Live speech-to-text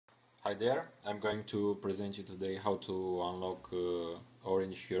Hi there, I'm going to present you today how to unlock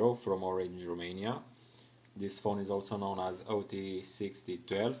Orange Hiro from Orange Romania. This phone is also known as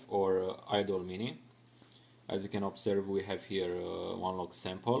OT-6012 or Idol Mini. As you can observe, we have here one lock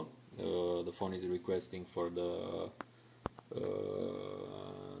sample. The phone is requesting for the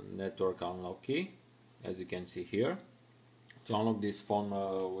network unlock key, as you can see here. To unlock this phone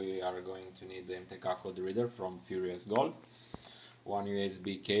we are going to need the MTK code reader from Furiousgold, one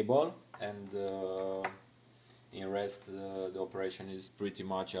USB cable, and in rest the operation is pretty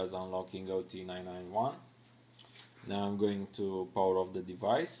much as unlocking OT-991. Now I'm going to power off the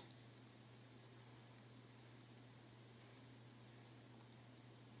device.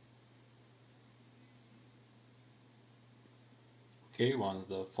 Okay, once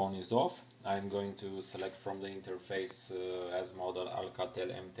the phone is off, I'm going to select from the interface as model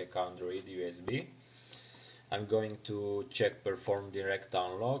Alcatel MTK Android USB. I'm going to check perform direct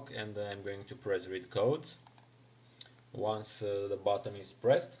unlock and I'm going to press read codes. Once the button is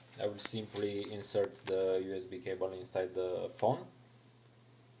pressed, I will simply insert the USB cable inside the phone,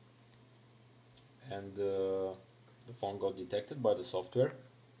 and the phone got detected by the software,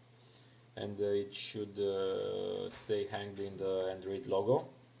 and it should stay hanged in the Android logo.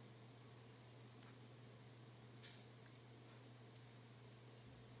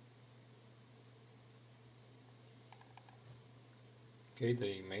 Okay,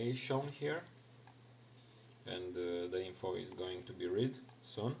 the email is shown here, and the info is going to be read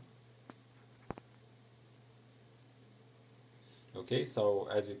soon. Okay, so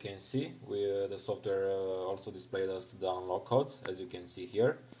as you can see, the software also displayed us the unlock codes, as you can see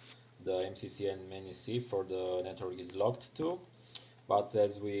here. The MCC and MNC for the network is locked too, but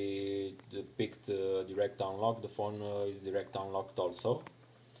as we picked direct unlock, the phone is direct unlocked also.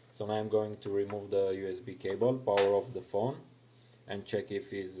 So now I'm going to remove the USB cable, power off the phone, and check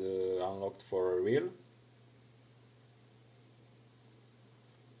if it's unlocked for real.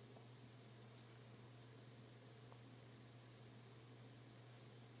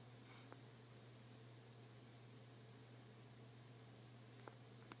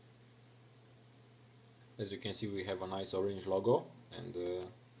 As you can see, we have a nice orange logo, and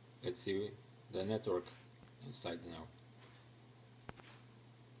let's see the network inside now.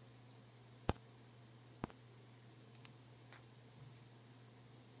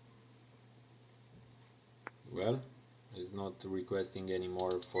 Well, it's not requesting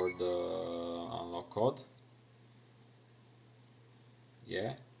anymore for the unlock code.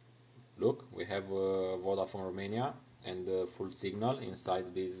 Yeah, look, we have Vodafone Romania and full signal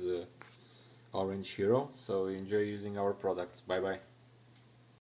inside this Orange Hiro. So enjoy using our products. Bye bye.